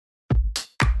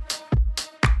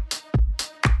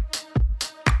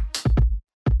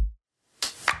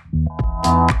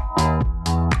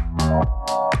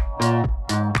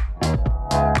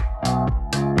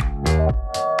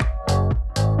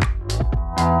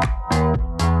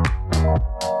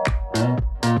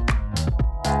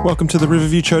Welcome to the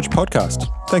Riverview Church podcast.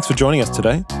 Thanks for joining us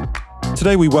today.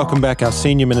 Today we welcome back our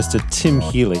Senior Minister, Tim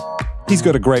Healy. He's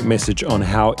got a great message on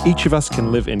how each of us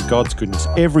can live in God's goodness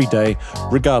every day,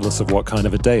 regardless of what kind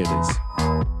of a day it is.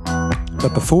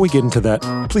 But before we get into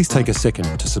that, please take a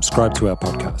second to subscribe to our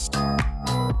podcast.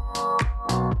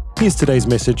 Here's today's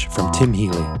message from Tim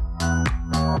Healy.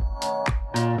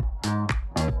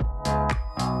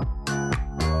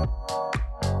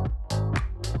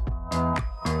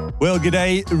 Well,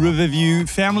 g'day, Riverview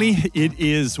family. It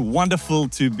is wonderful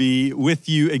to be with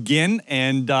you again,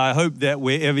 and I hope that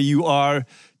wherever you are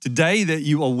today, that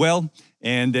you are well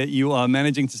and that you are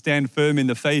managing to stand firm in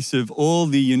the face of all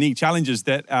the unique challenges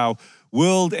that our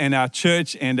world and our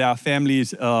church and our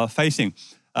families are facing.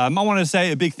 I want to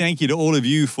say a big thank you to all of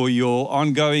you for your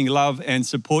ongoing love and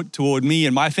support toward me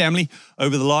and my family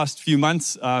over the last few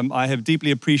months. I have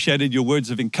deeply appreciated your words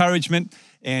of encouragement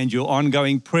and your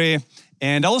ongoing prayer.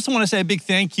 And I also want to say a big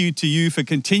thank you to you for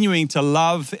continuing to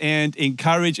love and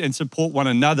encourage and support one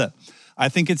another. I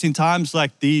think it's in times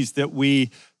like these that we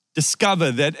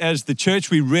discover that as the church,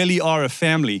 we really are a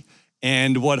family.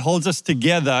 And what holds us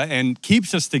together and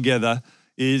keeps us together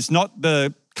is not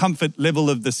the comfort level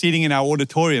of the seating in our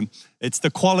auditorium. It's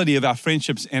the quality of our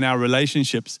friendships and our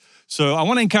relationships. So I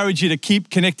want to encourage you to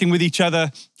keep connecting with each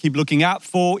other, keep looking out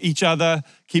for each other,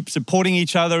 keep supporting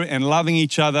each other and loving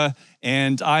each other.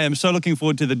 And I am so looking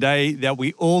forward to the day that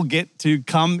we all get to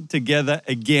come together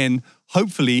again,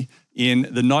 hopefully in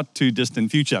the not too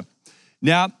distant future.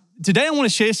 Now, today I want to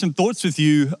share some thoughts with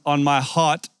you on my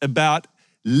heart about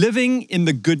living in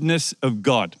the goodness of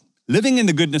God. Living in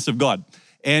the goodness of God.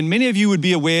 And many of you would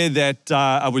be aware that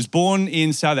I was born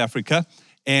in South Africa,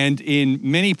 and in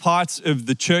many parts of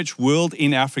the church world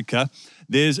in Africa,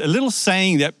 there's a little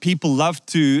saying that people love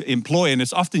to employ, and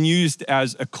it's often used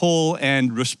as a call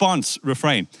and response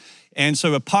refrain. And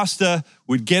so a pastor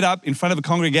would get up in front of a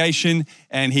congregation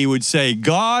and he would say,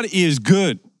 "God is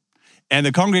good." And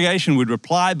the congregation would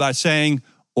reply by saying,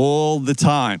 "All the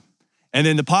time." And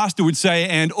then the pastor would say,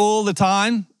 "And all the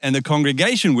time." And the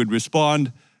congregation would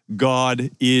respond,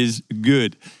 "God is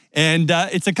good." And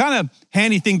it's a kind of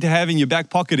handy thing to have in your back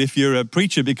pocket if you're a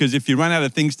preacher, because if you run out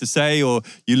of things to say or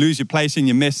you lose your place in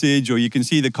your message or you can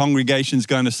see the congregation's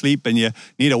going to sleep and you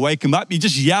need to wake them up, you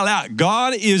just yell out,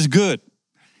 "God is good."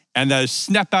 And they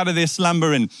snap out of their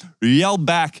slumber and yell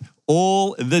back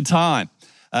all the time.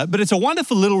 But it's a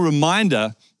wonderful little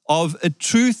reminder of a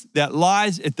truth that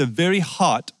lies at the very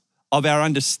heart of our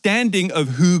understanding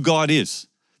of who God is.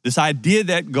 This idea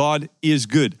that God is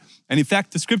good. And in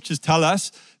fact, the scriptures tell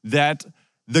us that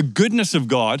the goodness of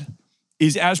God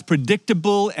is as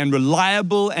predictable and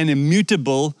reliable and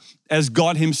immutable as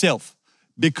God himself,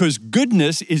 because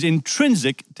goodness is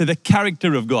intrinsic to the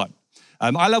character of God.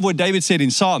 I love what David said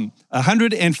in Psalm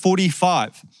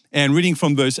 145, and reading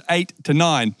from verse 8 to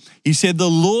 9, he said, "The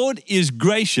Lord is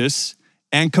gracious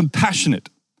and compassionate,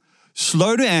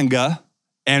 slow to anger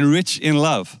and rich in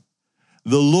love.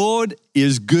 The Lord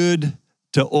is good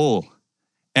to all,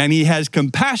 and he has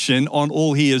compassion on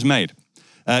all he has made."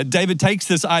 David takes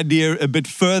this idea a bit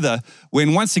further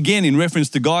when once again, in reference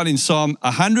to God in Psalm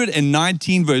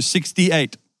 119, verse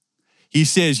 68, he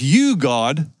says, "You,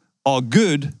 God, are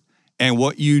good, and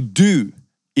what you do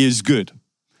is good."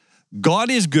 God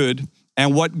is good,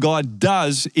 and what God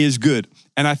does is good.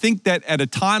 And I think that at a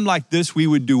time like this, we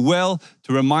would do well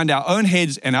to remind our own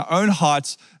heads and our own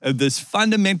hearts of this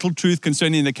fundamental truth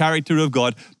concerning the character of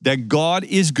God, that God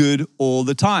is good all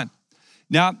the time.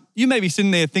 Now, you may be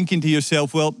sitting there thinking to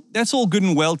yourself, well, that's all good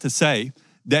and well to say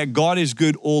that God is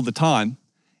good all the time.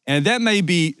 And that may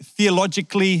be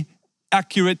theologically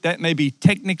accurate, that may be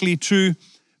technically true.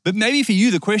 But maybe for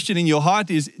you, the question in your heart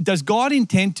is, does God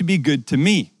intend to be good to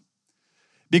me?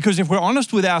 Because if we're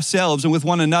honest with ourselves and with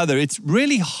one another, it's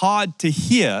really hard to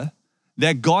hear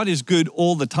that God is good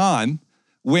all the time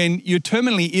when you're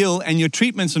terminally ill and your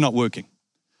treatments are not working.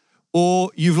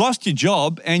 Or you've lost your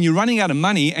job and you're running out of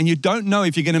money and you don't know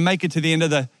if you're going to make it to the end of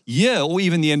the year or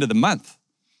even the end of the month.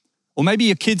 Or maybe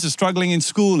your kids are struggling in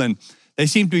school and they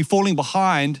seem to be falling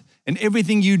behind, and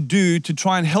everything you do to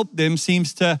try and help them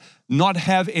seems to not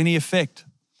have any effect.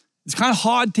 It's kind of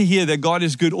hard to hear that God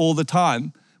is good all the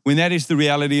time when that is the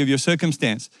reality of your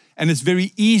circumstance. And it's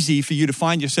very easy for you to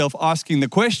find yourself asking the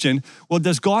question, well,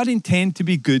 does God intend to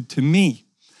be good to me?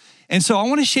 And so I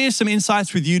want to share some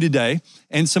insights with you today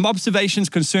and some observations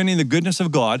concerning the goodness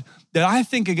of God that I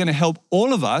think are going to help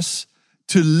all of us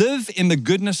to live in the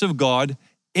goodness of God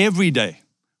every day,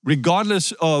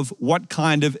 regardless of what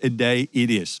kind of a day it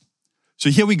is. So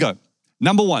here we go.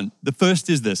 Number one, the first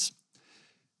is this.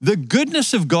 The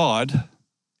goodness of God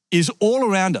is all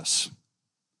around us.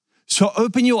 So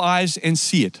open your eyes and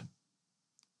see it.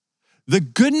 The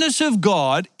goodness of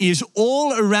God is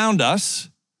all around us,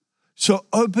 so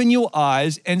open your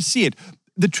eyes and see it.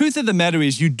 The truth of the matter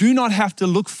is you do not have to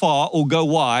look far or go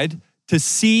wide to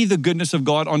see the goodness of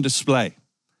God on display.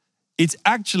 It's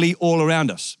actually all around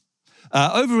us.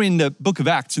 Over in the book of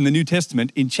Acts in the New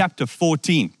Testament, in chapter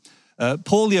 14,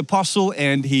 Paul the apostle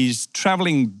and his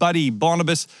traveling buddy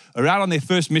Barnabas are out on their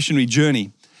first missionary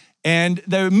journey. And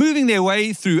they're moving their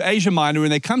way through Asia Minor,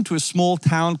 and they come to a small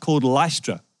town called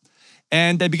Lystra.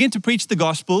 And they begin to preach the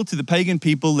gospel to the pagan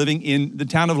people living in the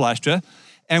town of Lystra.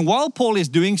 And while Paul is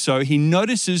doing so, he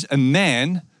notices a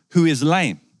man who is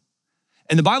lame.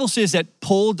 And the Bible says that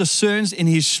Paul discerns in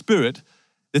his spirit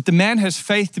that the man has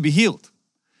faith to be healed.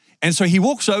 And so he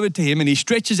walks over to him and he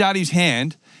stretches out his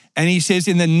hand and he says,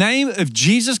 "In the name of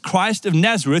Jesus Christ of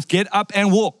Nazareth, get up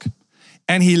and walk."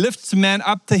 And he lifts the man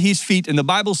up to his feet. And the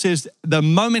Bible says the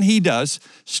moment he does,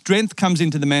 strength comes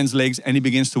into the man's legs and he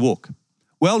begins to walk.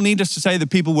 Well, needless to say, the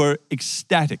people were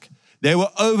ecstatic. They were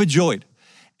overjoyed.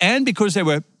 And because they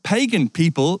were pagan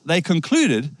people, they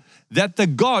concluded that the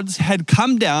gods had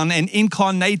come down and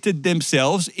incarnated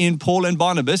themselves in Paul and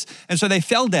Barnabas. And so they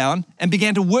fell down and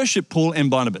began to worship Paul and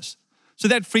Barnabas. So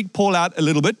that freaked Paul out a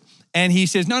little bit. And he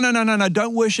says, no,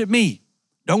 don't worship me.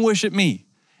 Don't worship me.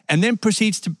 And then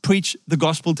proceeds to preach the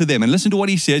gospel to them. And listen to what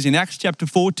he says in Acts chapter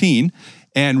 14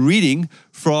 and reading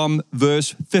from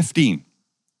verse 15.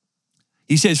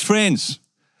 He says, "Friends,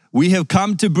 we have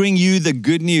come to bring you the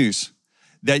good news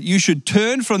that you should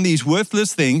turn from these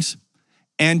worthless things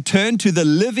and turn to the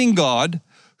living God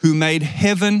who made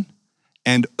heaven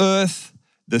and earth,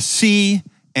 the sea,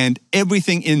 and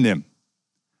everything in them.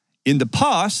 In the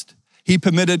past, he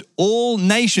permitted all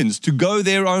nations to go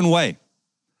their own way,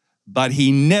 but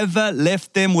he never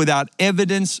left them without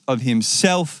evidence of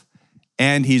himself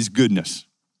and his goodness.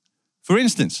 For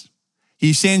instance,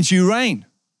 he sends you rain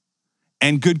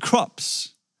and good crops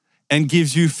and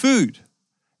gives you food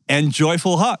and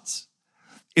joyful hearts."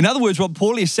 In other words, what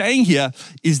Paul is saying here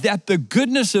is that the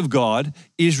goodness of God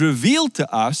is revealed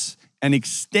to us and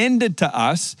extended to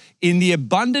us in the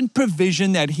abundant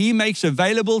provision that he makes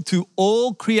available to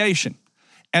all creation,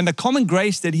 and the common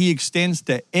grace that he extends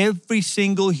to every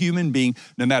single human being,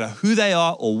 no matter who they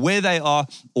are or where they are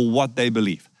or what they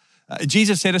believe.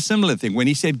 Jesus said a similar thing when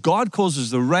he said, God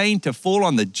causes the rain to fall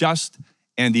on the just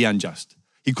and the unjust.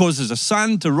 He causes the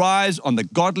sun to rise on the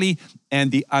godly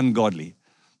and the ungodly.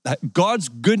 God's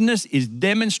goodness is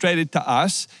demonstrated to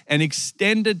us and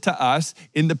extended to us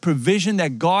in the provision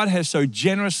that God has so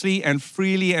generously and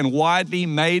freely and widely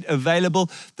made available,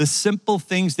 the simple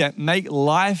things that make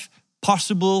life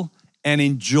possible and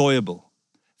enjoyable.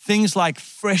 Things like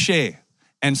fresh air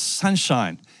and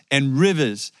sunshine and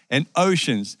rivers and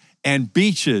oceans and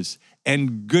beaches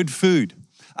and good food.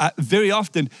 Very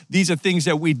often, these are things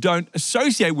that we don't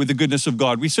associate with the goodness of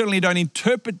God. We certainly don't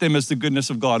interpret them as the goodness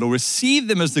of God or receive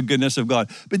them as the goodness of God.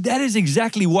 But that is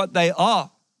exactly what they are.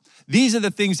 These are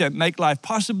the things that make life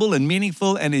possible and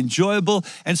meaningful and enjoyable.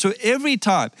 And so every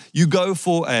time you go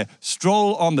for a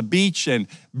stroll on the beach and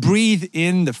breathe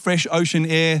in the fresh ocean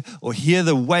air or hear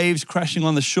the waves crashing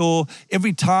on the shore,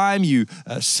 every time you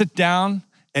sit down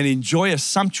and enjoy a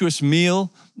sumptuous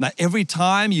meal, every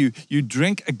time you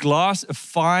drink a glass of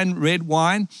fine red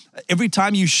wine, every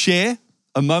time you share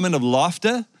a moment of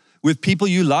laughter with people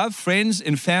you love, friends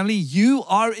and family, you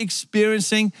are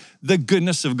experiencing the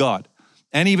goodness of God.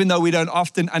 And even though we don't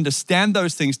often understand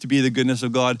those things to be the goodness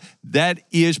of God, that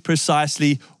is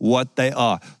precisely what they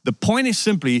are. The point is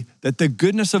simply that the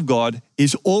goodness of God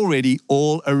is already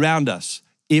all around us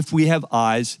if we have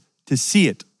eyes to see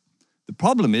it. The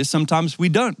problem is sometimes we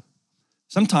don't.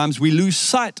 Sometimes we lose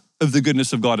sight of the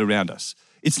goodness of God around us.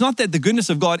 It's not that the goodness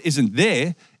of God isn't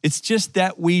there, it's just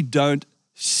that we don't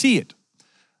see it.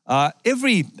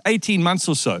 Every 18 months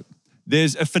or so,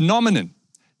 there's a phenomenon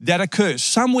that occurs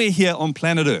somewhere here on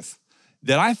planet Earth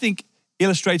that I think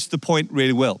illustrates the point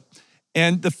really well.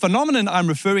 And the phenomenon I'm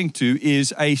referring to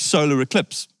is a solar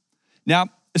eclipse. Now,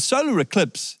 a solar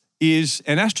eclipse is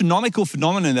an astronomical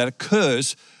phenomenon that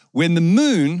occurs when the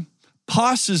moon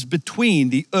passes between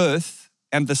the earth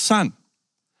and the sun.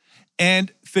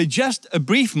 And for just a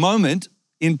brief moment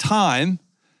in time,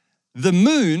 the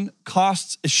moon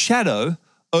casts a shadow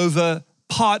over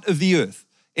part of the earth.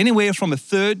 Anywhere from a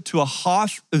third to a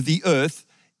half of the earth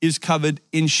is covered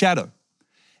in shadow.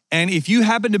 And if you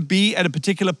happen to be at a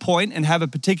particular point and have a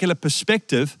particular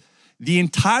perspective, the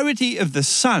entirety of the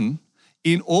sun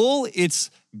in all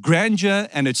its grandeur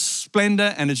and its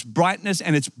splendor and its brightness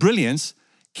and its brilliance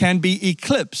can be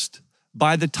eclipsed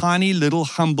by the tiny little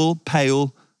humble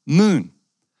pale moon.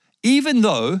 Even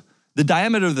though the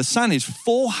diameter of the sun is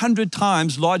 400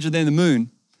 times larger than the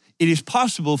moon, it is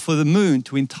possible for the moon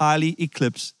to entirely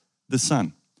eclipse the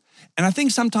sun. And I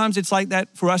think sometimes it's like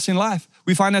that for us in life.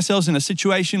 We find ourselves in a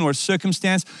situation or a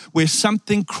circumstance where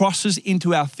something crosses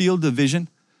into our field of vision,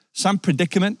 some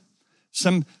predicament,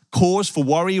 some cause for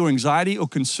worry or anxiety or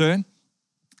concern,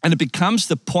 and it becomes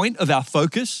the point of our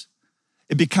focus.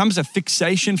 It becomes a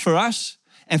fixation for us,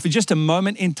 and for just a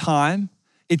moment in time,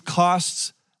 it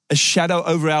casts a shadow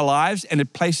over our lives and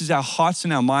it places our hearts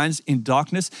and our minds in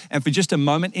darkness. And for just a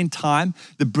moment in time,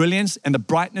 the brilliance and the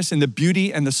brightness and the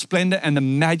beauty and the splendor and the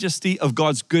majesty of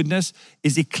God's goodness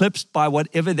is eclipsed by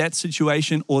whatever that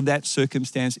situation or that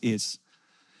circumstance is.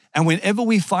 And whenever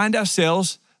we find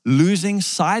ourselves losing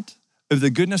sight of the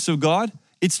goodness of God,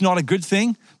 it's not a good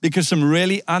thing, because some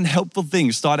really unhelpful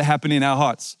things start to happen in our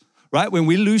hearts, right? When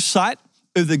we lose sight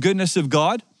of the goodness of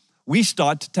God, we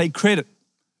start to take credit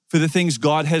for the things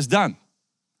God has done.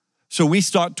 So we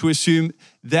start to assume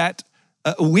that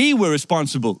we were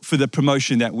responsible for the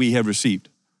promotion that we have received,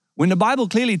 when the Bible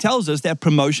clearly tells us that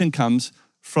promotion comes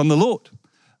from the Lord.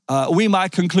 We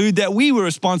might conclude that we were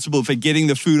responsible for getting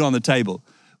the food on the table,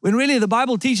 when really the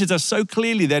Bible teaches us so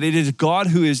clearly that it is God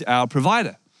who is our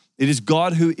provider. It is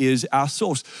God who is our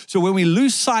source. So when we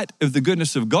lose sight of the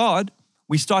goodness of God,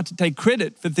 we start to take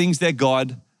credit for things that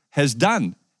God has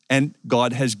done and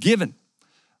God has given.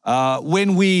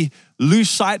 When we lose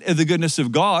sight of the goodness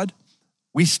of God,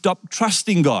 we stop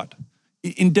trusting God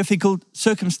in difficult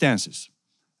circumstances.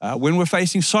 When we're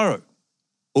facing sorrow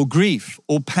or grief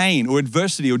or pain or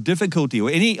adversity or difficulty or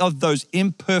any of those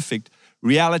imperfect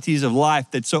realities of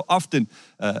life that so often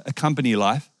accompany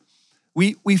life,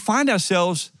 we find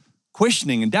ourselves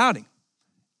questioning and doubting.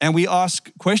 And we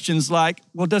ask questions like,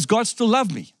 well, does God still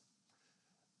love me?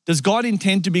 Does God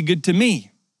intend to be good to me?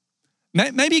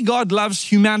 Maybe God loves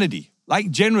humanity,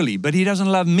 like generally, but he doesn't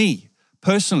love me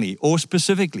personally or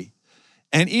specifically.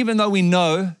 And even though we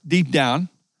know deep down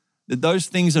that those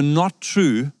things are not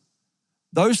true,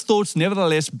 those thoughts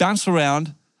nevertheless bounce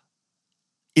around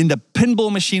in the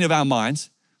pinball machine of our minds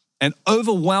and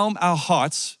overwhelm our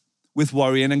hearts with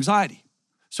worry and anxiety.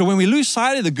 So when we lose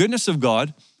sight of the goodness of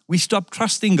God, we stop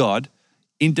trusting God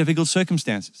in difficult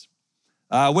circumstances.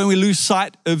 When we lose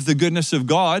sight of the goodness of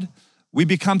God, we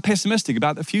become pessimistic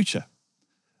about the future.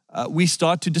 We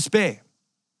start to despair.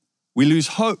 We lose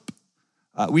hope.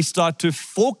 We start to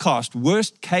forecast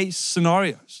worst case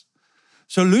scenarios.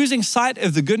 So losing sight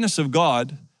of the goodness of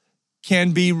God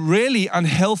can be really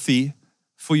unhealthy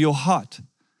for your heart.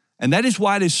 And that is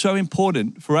why it is so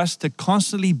important for us to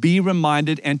constantly be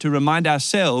reminded and to remind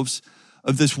ourselves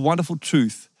of this wonderful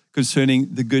truth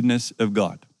concerning the goodness of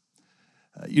God.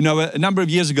 A number of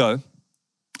years ago,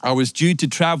 I was due to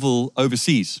travel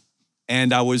overseas,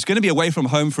 and I was going to be away from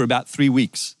home for about 3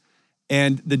 weeks.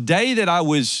 And the day that I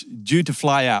was due to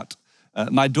fly out,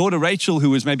 my daughter Rachel, who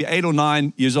was maybe 8 or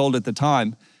 9 years old at the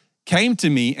time, came to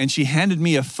me and she handed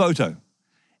me a photo.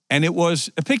 And it was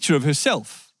a picture of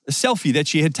herself, a selfie that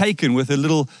she had taken with a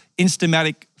little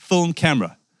Instamatic film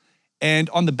camera. And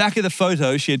on the back of the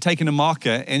photo, she had taken a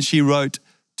marker and she wrote,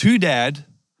 "To Dad,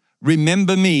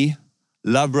 remember me,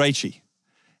 love Rachie."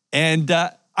 And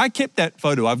I kept that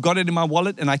photo. I've got it in my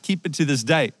wallet and I keep it to this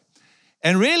day.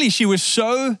 And really, she was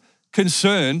so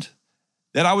concerned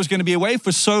that I was going to be away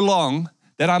for so long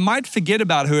that I might forget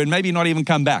about her and maybe not even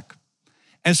come back.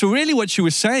 And so really what she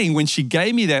was saying when she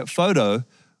gave me that photo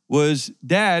was,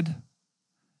 "Dad,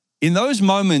 in those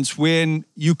moments when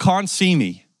you can't see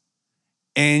me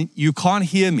and you can't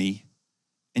hear me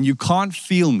and you can't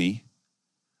feel me,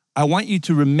 I want you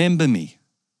to remember me.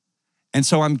 And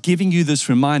so I'm giving you this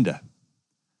reminder."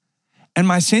 And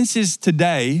my sense is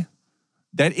today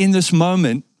that in this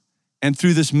moment and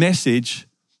through this message,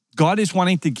 God is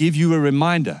wanting to give you a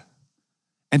reminder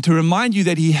and to remind you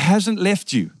that he hasn't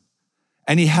left you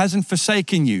and he hasn't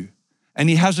forsaken you and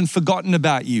he hasn't forgotten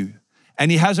about you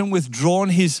and he hasn't withdrawn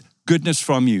his goodness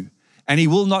from you and he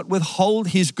will not withhold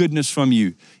his goodness from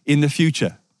you in the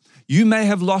future. You may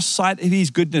have lost sight of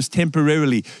his goodness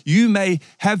temporarily. You may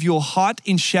have your heart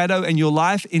in shadow and your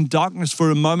life in darkness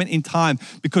for a moment in time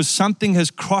because something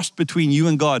has crossed between you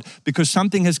and God, because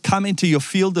something has come into your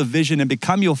field of vision and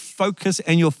become your focus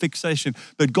and your fixation.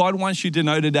 But God wants you to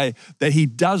know today that he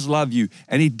does love you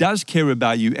and he does care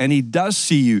about you and he does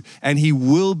see you and he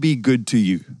will be good to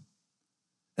you.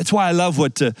 That's why I love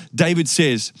what David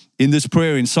says in this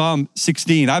prayer in Psalm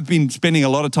 16. I've been spending a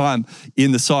lot of time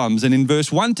in the Psalms. And in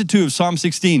verse 1 to 2 of Psalm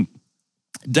 16,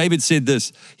 David said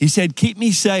this. He said, "Keep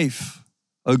me safe,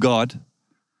 O God,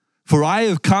 for I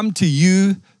have come to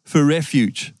you for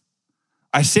refuge.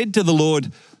 I said to the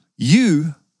Lord,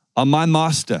 you are my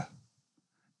master.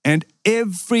 and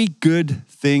every good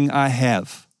thing I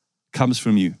have comes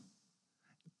from you.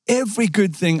 Every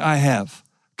good thing I have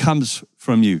comes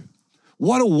from you.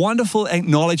 What a wonderful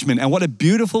acknowledgement and what a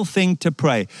beautiful thing to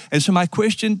pray. And so my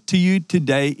question to you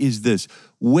today is this: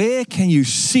 where can you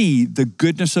see the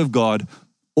goodness of God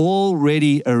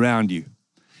already around you?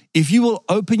 If you will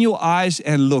open your eyes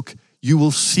and look, you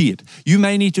will see it. You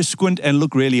may need to squint and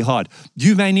look really hard.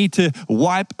 You may need to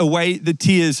wipe away the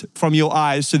tears from your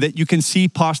eyes so that you can see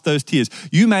past those tears.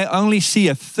 You may only see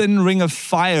a thin ring of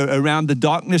fire around the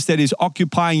darkness that is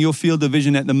occupying your field of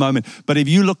vision at the moment. But if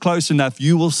you look close enough,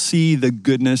 you will see the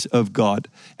goodness of God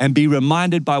and be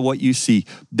reminded by what you see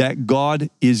that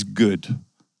God is good.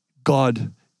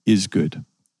 God is good.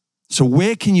 So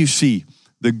where can you see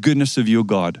the goodness of your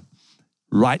God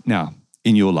right now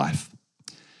in your life?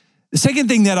 The second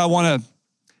thing that I want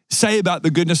to say about the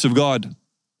goodness of God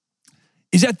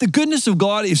is that the goodness of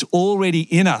God is already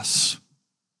in us.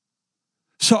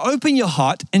 So open your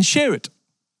heart and share it.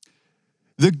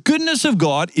 The goodness of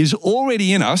God is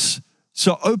already in us,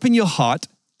 so open your heart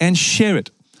and share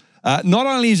it. Not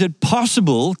only is it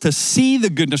possible to see the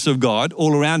goodness of God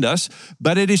all around us,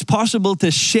 but it is possible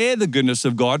to share the goodness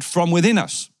of God from within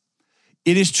us.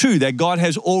 It is true that God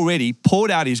has already poured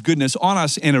out His goodness on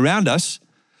us and around us,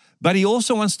 but He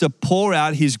also wants to pour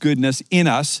out His goodness in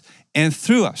us and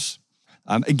through us.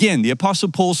 Again, the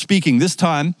Apostle Paul speaking, this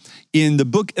time in the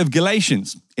book of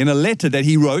Galatians, in a letter that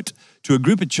he wrote to a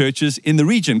group of churches in the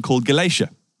region called Galatia.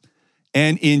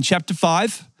 And in chapter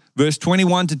 5, verse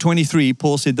 21 to 23,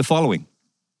 Paul said the following: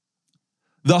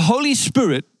 "The Holy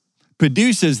Spirit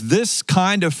produces this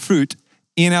kind of fruit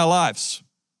in our lives: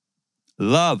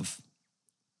 love,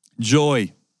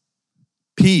 joy,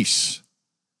 peace,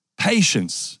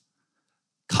 patience,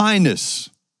 kindness,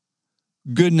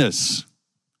 goodness,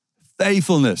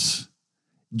 faithfulness,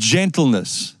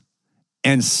 gentleness,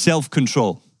 and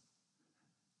self-control."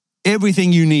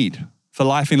 Everything you need for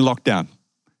life in lockdown.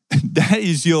 That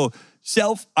is your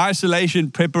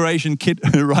self-isolation preparation kit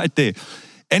right there.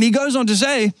 And he goes on to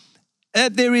say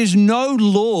that there is no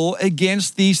law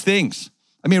against these things.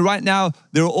 I mean, right now,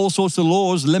 there are all sorts of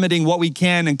laws limiting what we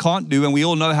can and can't do, and we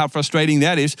all know how frustrating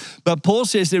that is. But Paul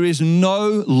says there is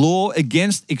no law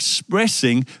against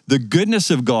expressing the goodness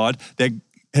of God that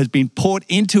has been poured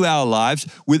into our lives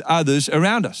with others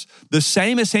around us. The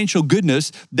same essential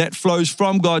goodness that flows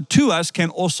from God to us can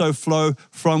also flow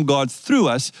from God through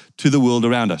us to the world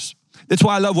around us. That's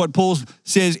why I love what Paul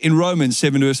says in Romans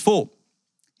 7 verse 4.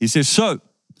 He says, "So,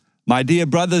 my dear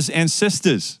brothers and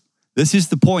sisters," this is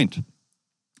the point,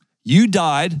 "you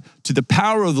died to the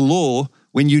power of the law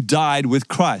when you died with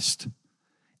Christ.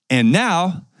 And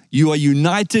now you are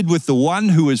united with the one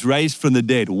who was raised from the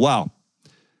dead." Wow.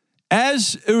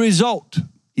 "As a result,"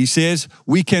 he says,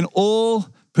 "we can all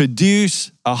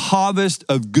produce a harvest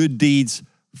of good deeds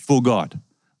for God."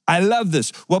 I love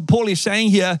this. What Paul is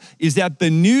saying here is that the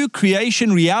new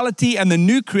creation reality and the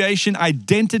new creation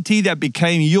identity that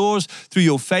became yours through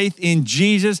your faith in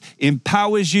Jesus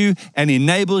empowers you and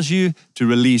enables you to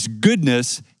release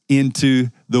goodness into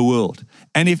the world.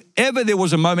 And if ever there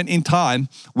was a moment in time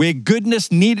where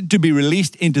goodness needed to be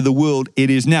released into the world, it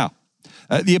is now.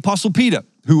 The Apostle Peter,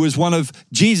 who was one of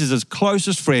Jesus'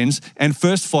 closest friends and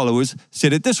first followers,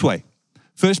 said it this way.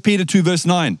 1 Peter 2 verse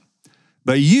 9,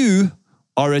 "But you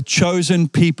are a chosen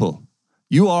people.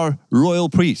 You are royal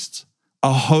priests,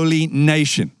 a holy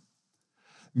nation,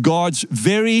 God's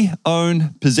very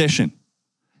own possession.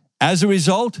 As a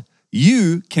result,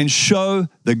 you can show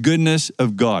the goodness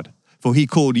of God, for He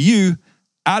called you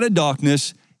out of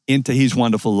darkness into His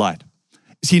wonderful light."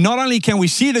 See, not only can we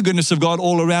see the goodness of God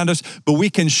all around us, but we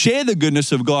can share the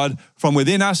goodness of God from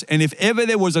within us. And if ever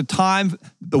there was a time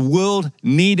the world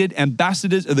needed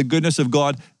ambassadors of the goodness of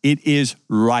God, it is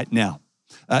right now.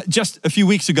 Just a few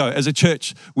weeks ago, as a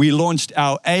church, we launched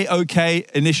our AOK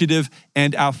initiative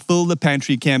and our Fill the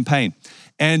Pantry campaign.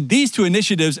 And these two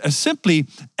initiatives are simply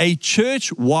a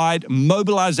church-wide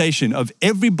mobilization of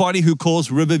everybody who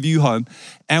calls Riverview home.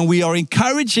 And we are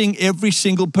encouraging every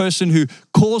single person who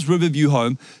calls Riverview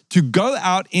home to go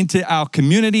out into our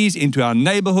communities, into our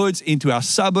neighborhoods, into our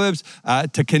suburbs,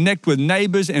 to connect with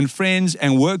neighbors and friends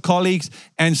and work colleagues,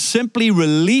 and simply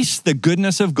release the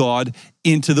goodness of God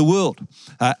into the world.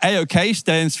 AOK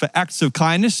stands for Acts of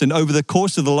Kindness, and over the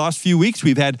course of the last few weeks,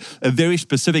 we've had a very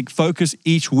specific focus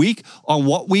each week on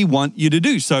what we want you to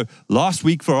do. So last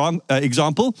week, for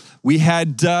example, we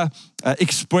had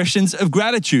expressions of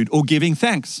gratitude or giving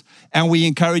thanks. And we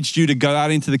encouraged you to go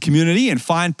out into the community and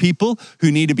find people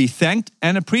who need to be thanked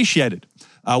and appreciated.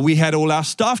 we had all our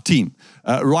staff team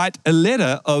write a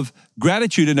letter of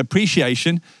gratitude and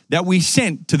appreciation that we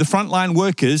sent to the frontline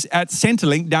workers at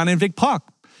Centrelink down in Vic Park.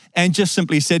 And just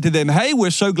simply said to them, hey,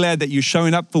 we're so glad that you're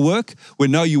showing up for work. We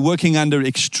know you're working under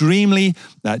extremely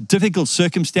difficult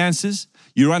circumstances.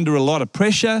 You're under a lot of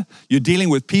pressure. You're dealing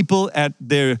with people at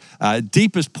their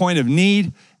deepest point of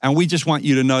need. And we just want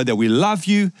you to know that we love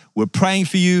you. We're praying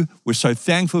for you. We're so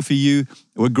thankful for you.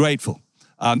 We're grateful.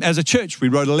 As a church, we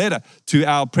wrote a letter to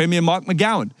our Premier Mark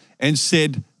McGowan and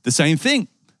said the same thing.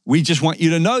 We just want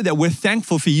you to know that we're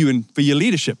thankful for you and for your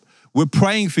leadership. We're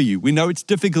praying for you. We know it's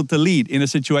difficult to lead in a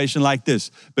situation like this,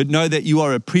 but know that you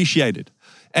are appreciated.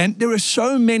 And there are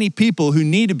so many people who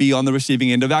need to be on the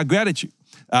receiving end of our gratitude.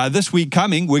 This week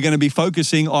coming, we're going to be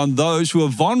focusing on those who are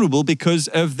vulnerable because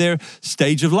of their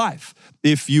stage of life.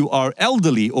 If you are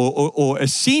elderly or a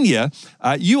senior,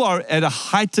 you are at a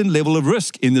heightened level of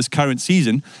risk in this current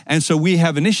season. And so we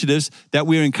have initiatives that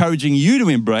we're encouraging you to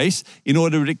embrace in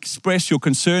order to express your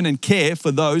concern and care for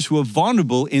those who are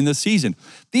vulnerable in this season.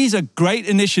 These are great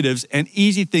initiatives and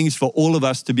easy things for all of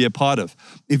us to be a part of.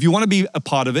 If you want to be a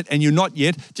part of it and you're not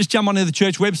yet, just jump onto the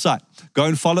church website. Go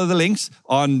and follow the links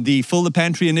on the Fill the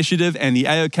Pantry initiative and the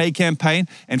AOK campaign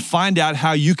and find out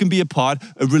how you can be a part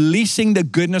of releasing the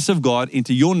goodness of God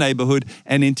into your neighborhood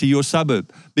and into your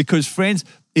suburb. Because friends,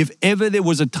 if ever there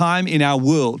was a time in our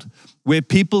world where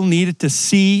people needed to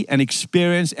see and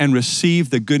experience and receive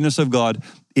the goodness of God,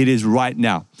 it is right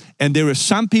now. And there are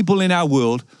some people in our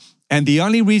world, and the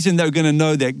only reason they're going to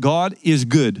know that God is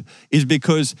good is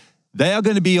because they are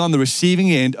going to be on the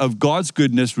receiving end of God's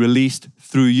goodness released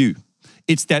through you.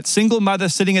 It's that single mother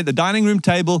sitting at the dining room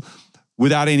table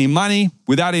without any money,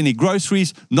 without any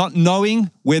groceries, not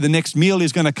knowing where the next meal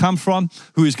is going to come from,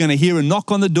 who is going to hear a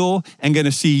knock on the door and going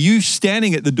to see you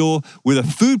standing at the door with a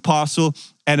food parcel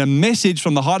and a message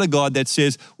from the heart of God that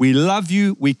says, we love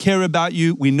you, we care about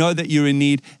you, we know that you're in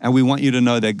need, and we want you to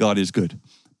know that God is good.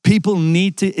 People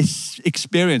need to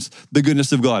experience the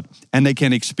goodness of God, and they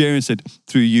can experience it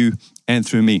through you and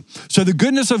through me. So the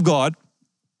goodness of God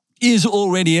is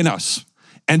already in us.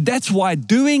 And that's why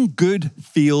doing good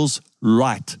feels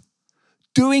right.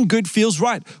 Doing good feels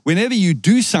right. Whenever you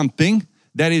do something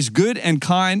that is good and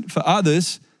kind for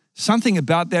others, something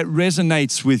about that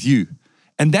resonates with you.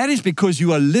 And that is because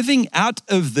you are living out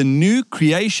of the new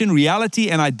creation reality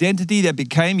and identity that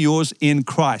became yours in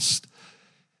Christ.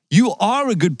 You are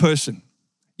a good person.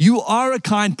 You are a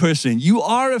kind person. You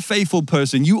are a faithful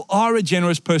person. You are a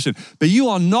generous person. But you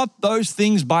are not those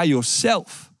things by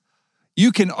yourself.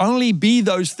 You can only be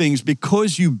those things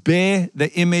because you bear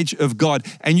the image of God.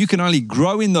 And you can only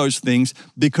grow in those things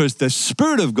because the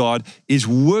Spirit of God is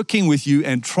working with you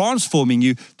and transforming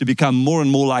you to become more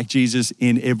and more like Jesus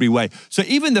in every way. So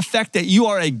even the fact that you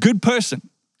are a good person,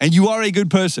 and you are a good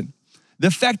person,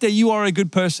 the fact that you are a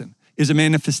good person is a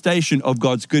manifestation of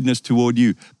God's goodness toward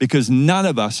you, because none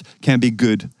of us can be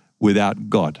good without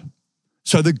God.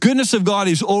 So the goodness of God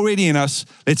is already in us.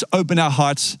 Let's open our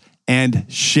hearts and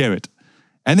share it.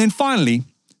 And then finally,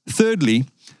 thirdly,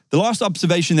 the last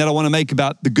observation that I want to make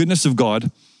about the goodness of God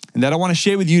and that I want to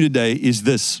share with you today is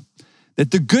this,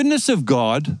 that the goodness of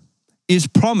God is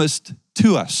promised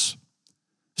to us.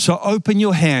 So open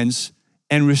your hands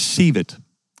and receive it.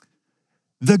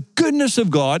 The goodness of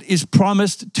God is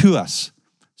promised to us.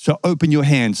 So open your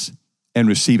hands and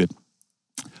receive it.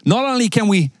 Not only can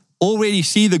we already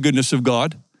see the goodness of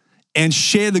God and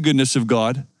share the goodness of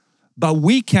God, but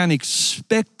we can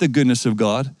expect the goodness of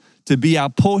God to be our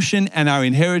portion and our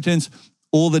inheritance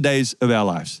all the days of our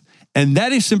lives. And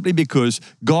that is simply because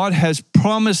God has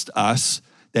promised us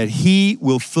that He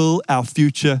will fill our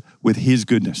future with His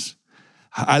goodness.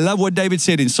 I love what David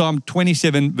said in Psalm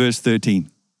 27, verse 13.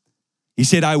 He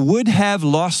said, I would have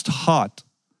lost heart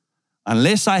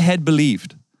unless I had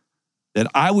believed that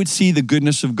I would see the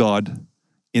goodness of God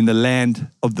in the land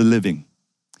of the living.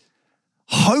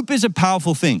 Hope is a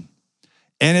powerful thing.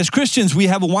 And as Christians, we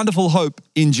have a wonderful hope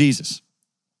in Jesus.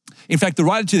 In fact, the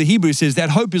writer to the Hebrews says that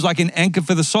hope is like an anchor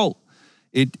for the soul.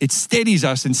 It steadies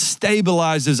us and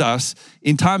stabilizes us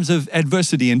in times of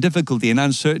adversity and difficulty and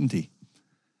uncertainty.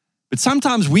 But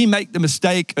sometimes we make the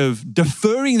mistake of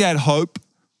deferring that hope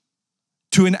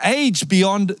to an age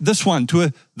beyond this one,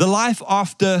 to the life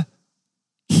after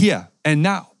here and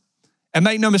now. And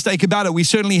make no mistake about it, we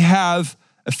certainly have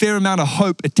a fair amount of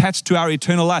hope attached to our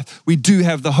eternal life. We do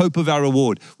have the hope of our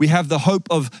reward. We have the hope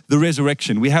of the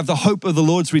resurrection. We have the hope of the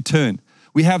Lord's return.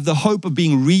 We have the hope of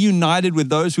being reunited with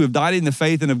those who have died in the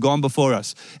faith and have gone before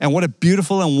us. And what a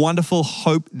beautiful and wonderful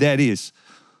hope that is.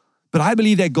 But I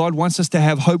believe that God wants us to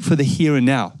have hope for the here and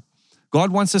now.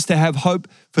 God wants us to have hope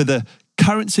for the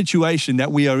current situation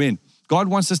that we are in. God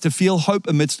wants us to feel hope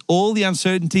amidst all the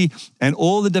uncertainty and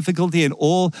all the difficulty and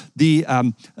all the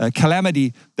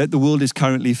calamity that the world is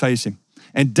currently facing.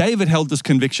 And David held this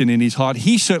conviction in his heart.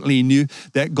 He certainly knew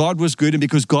that God was good, and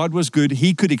because God was good,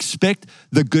 he could expect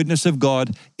the goodness of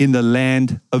God in the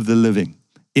land of the living,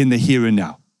 in the here and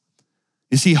now.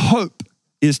 You see, hope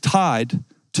is tied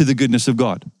to the goodness of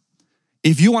God.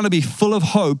 If you want to be full of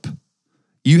hope,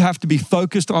 you have to be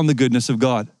focused on the goodness of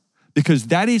God, because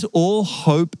that is all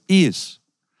hope is.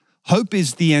 Hope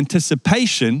is the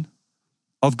anticipation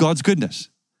of God's goodness.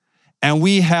 And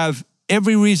we have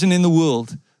every reason in the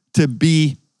world to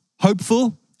be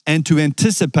hopeful and to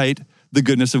anticipate the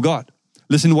goodness of God.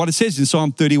 Listen to what it says in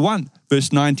Psalm 31,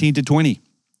 verse 19 to 20.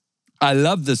 I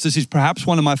love this. This is perhaps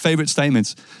one of my favorite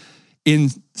statements in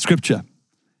Scripture.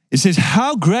 It says,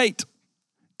 "How great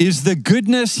is the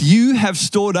goodness you have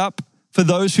stored up for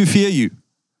those who fear you.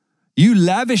 You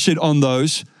lavish it on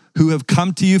those who have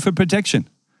come to you for protection,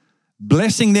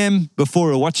 blessing them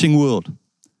before a watching world.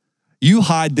 You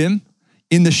hide them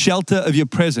in the shelter of your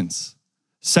presence,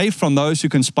 safe from those who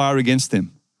conspire against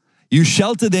them. You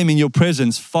shelter them in your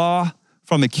presence, far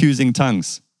from accusing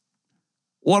tongues."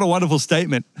 What a wonderful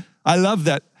statement. I love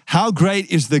that. How great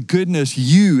is the goodness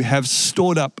you have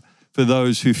stored up for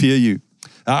those who fear you.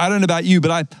 I don't know about you,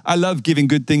 but I love giving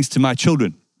good things to my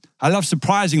children. I love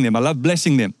surprising them. I love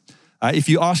blessing them. If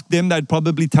you ask them, they'd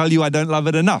probably tell you I don't love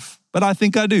it enough, but I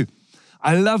think I do.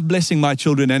 I love blessing my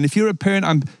children, and if you're a parent,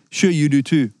 I'm sure you do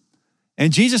too.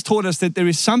 And Jesus taught us that there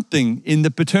is something in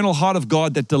the paternal heart of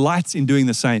God that delights in doing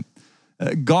the same.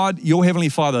 God, your heavenly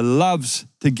Father, loves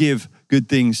to give good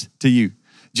things to you.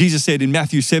 Jesus said in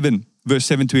Matthew 7, verse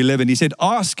 7 to 11, he said,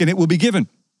 "Ask and it will be given.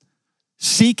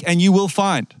 Seek and you will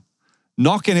find.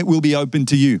 Knock and it will be opened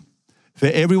to you. For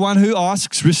everyone who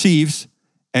asks receives,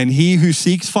 and he who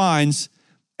seeks finds,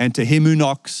 and to him who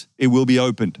knocks it will be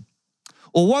opened.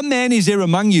 Or what man is there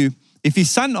among you, if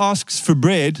his son asks for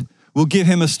bread, will give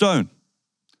him a stone?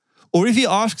 Or if he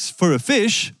asks for a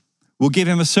fish, will give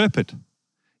him a serpent?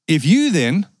 If you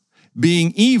then,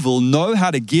 being evil, know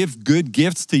how to give good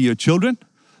gifts to your children,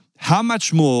 how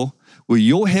much more will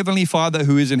your heavenly Father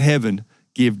who is in heaven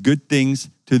give good things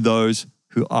to those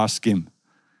who ask him?"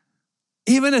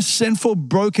 Even a sinful,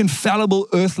 broken, fallible,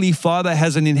 earthly father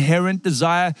has an inherent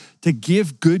desire to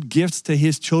give good gifts to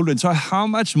his children. So how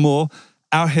much more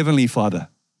our heavenly Father?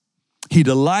 He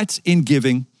delights in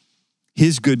giving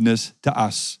his goodness to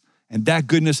us. And that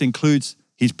goodness includes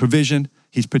his provision,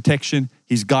 his protection,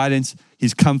 his guidance,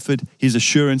 his comfort, his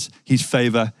assurance, his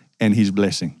favor, and his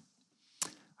blessing.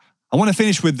 I want to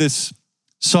finish with this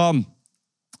psalm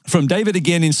from David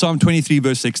again in Psalm 23,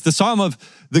 verse 6, the psalm of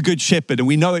the Good Shepherd, and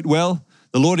we know it well.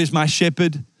 "The Lord is my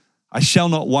shepherd, I shall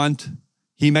not want.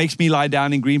 He makes me lie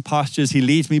down in green pastures. He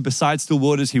leads me beside still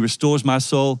waters. He restores my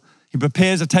soul. He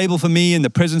prepares a table for me in the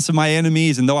presence of my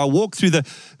enemies. And though I walk through the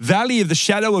valley of the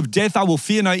shadow of death, I will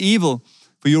fear no evil,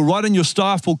 for your rod and your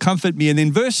staff will comfort me." And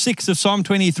in verse 6 of Psalm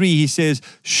 23, he says,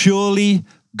 "Surely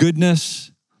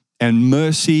goodness and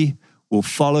mercy will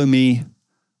follow me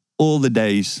all the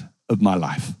days of my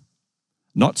life."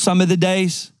 Not some of the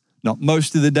days, not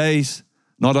most of the days,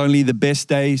 not only the best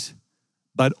days,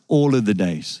 but all of the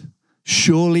days.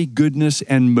 Surely goodness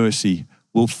and mercy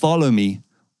will follow me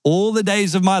all the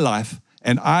days of my life,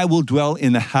 and I will dwell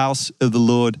in the house of the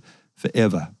Lord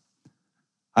forever.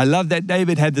 I love that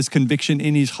David had this conviction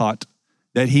in his heart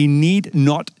that he need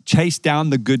not chase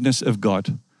down the goodness of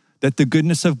God, that the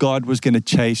goodness of God was going to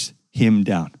chase him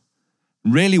down.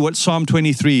 Really what Psalm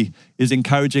 23 is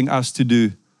encouraging us to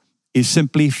do is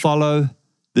simply follow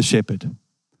the shepherd.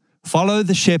 Follow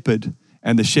the shepherd,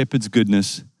 and the shepherd's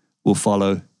goodness will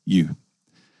follow you.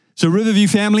 So Riverview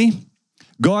family,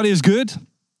 God is good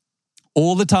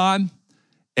all the time,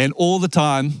 and all the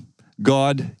time,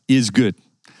 God is good.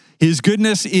 His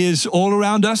goodness is all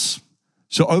around us,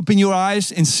 so open your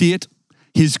eyes and see it.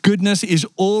 His goodness is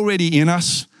already in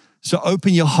us, so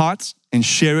open your hearts and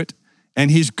share it. And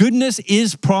his goodness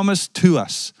is promised to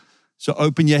us, so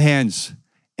open your hands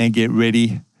and get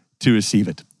ready to receive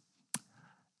it.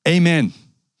 Amen.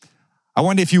 I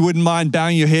wonder if you wouldn't mind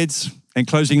bowing your heads and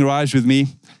closing your eyes with me.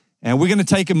 And we're going to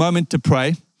take a moment to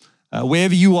pray.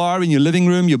 Wherever you are, in your living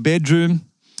room, your bedroom,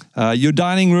 your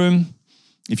dining room.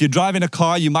 If you're driving a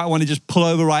car, you might want to just pull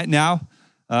over right now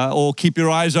or keep your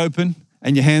eyes open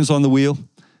and your hands on the wheel.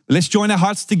 But let's join our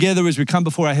hearts together as we come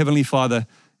before our Heavenly Father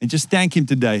and just thank him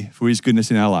today for his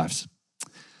goodness in our lives.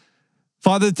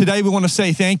 Father, today we want to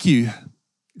say thank you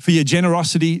for your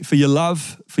generosity, for your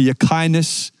love, for your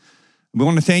kindness. We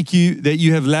want to thank you that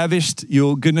you have lavished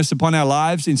your goodness upon our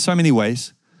lives in so many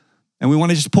ways. And we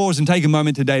want to just pause and take a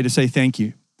moment today to say thank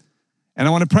you. And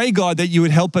I want to pray, God, that you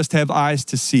would help us to have eyes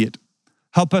to see it.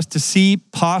 Help us to see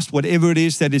past whatever it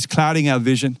is that is clouding our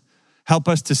vision. Help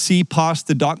us to see past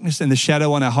the darkness and the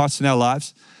shadow on our hearts and our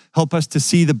lives. Help us to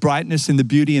see the brightness and the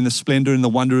beauty and the splendor and the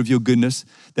wonder of your goodness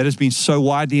that has been so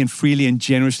widely and freely and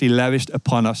generously lavished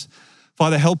upon us.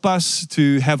 Father, help us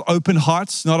to have open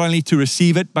hearts, not only to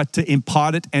receive it, but to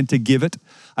impart it and to give it.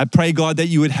 I pray, God, that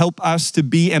you would help us to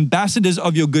be ambassadors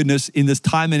of your goodness in this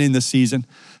time and in this season.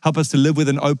 Help us to live with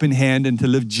an open hand and to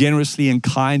live generously and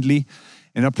kindly.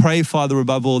 And I pray, Father,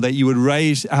 above all, that you would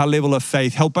raise our level of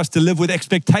faith. Help us to live with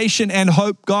expectation and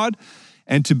hope, God,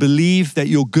 and to believe that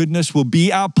your goodness will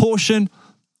be our portion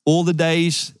all the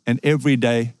days and every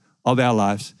day of our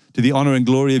lives. To the honor and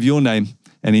glory of your name,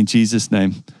 and in Jesus'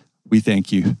 name, we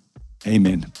thank you.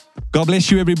 Amen. God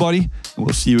bless you, everybody, and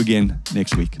we'll see you again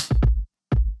next week.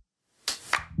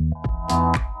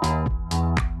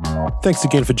 Thanks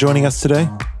again for joining us today.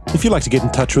 If you'd like to get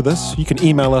in touch with us, you can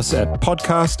email us at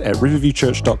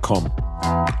podcast@riverviewchurch.com.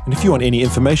 And if you want any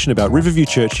information about Riverview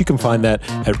Church, you can find that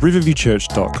at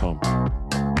riverviewchurch.com.